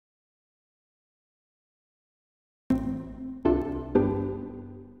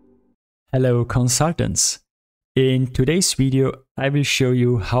Hello consultants! In today's video I will show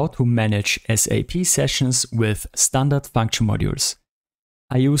you how to manage SAP sessions with standard function modules.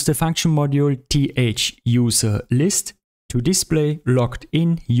 I use the function module TH_user_list to display logged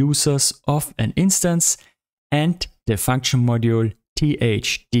in users of an instance and the function module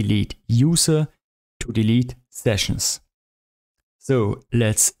TH_delete_user to delete sessions. So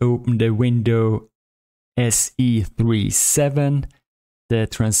let's open the window SE37, the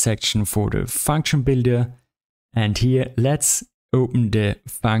transaction for the function builder, and here let's open the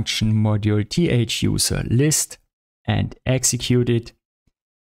function module TH_user_list and execute it.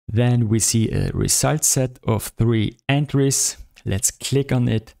 Then we see a result set of 3 entries. Let's click on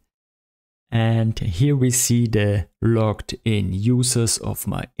it, and here we see the logged in users of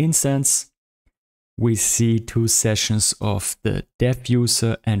my instance. We see 2 sessions of the dev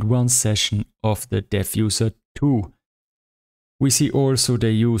user and 1 session of the dev user 2. We see also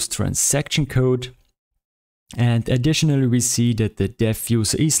the used transaction code, and additionally we see that the dev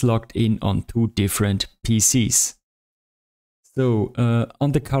user is logged in on 2 different PCs. So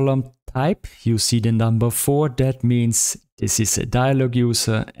on the column type you see the number 4, that means this is a dialog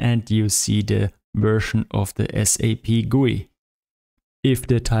user, and you see the version of the SAP GUI. If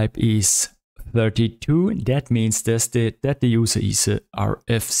the type is 32, that means that the user is a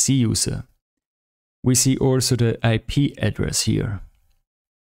RFC user. We see also the IP address here.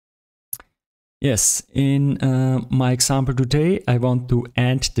 Yes, in my example today, I want to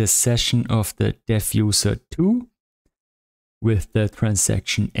end the session of the dev user 2 with the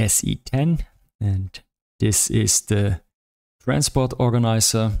transaction SE10, and this is the transport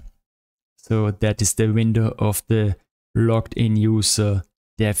organizer. So that is the window of the logged in user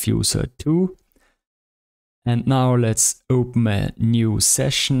dev user 2. And now let's open a new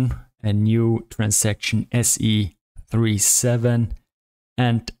session, a new transaction SE37,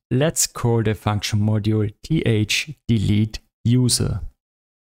 and let's call the function module TH_delete_user.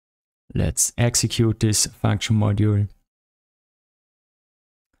 Let's execute this function module.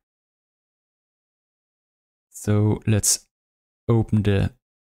 So let's open the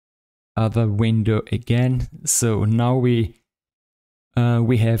other window again. So now we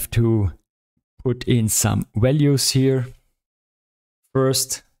have to put in some values here.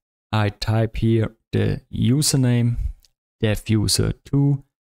 First, I type here the username, dev user 2,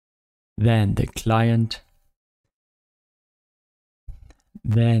 then the client,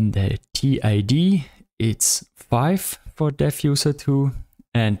 then the TID, it's 5 for dev user 2,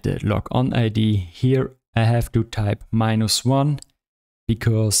 and the logon ID, here I have to type -1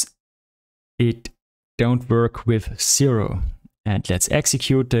 because it don't work with 0. And let's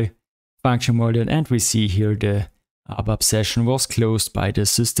execute the function module, and we see here the ABAP session was closed by the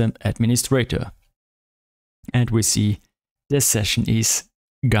system administrator. And we see the session is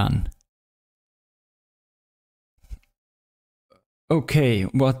gone. Okay,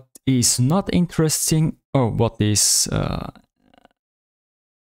 what is not interesting, or what is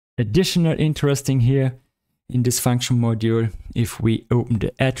additional interesting here in this function module, if we open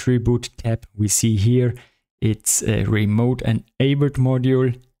the attribute tab, we see here it's a remote enabled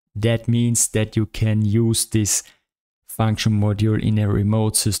module. That means that you can use this function module in a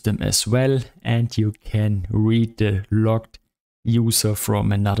remote system as well, and you can read the logged user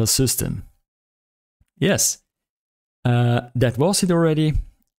from another system. Yes, that was it already.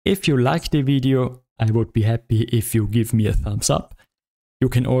 If you liked the video, I would be happy if you give me a thumbs up. You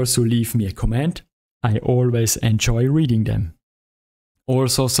can also leave me a comment. I always enjoy reading them.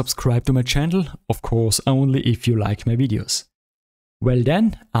 Also subscribe to my channel, of course only if you like my videos. Well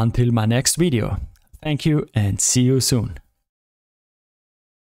then, until my next video. Thank you and see you soon.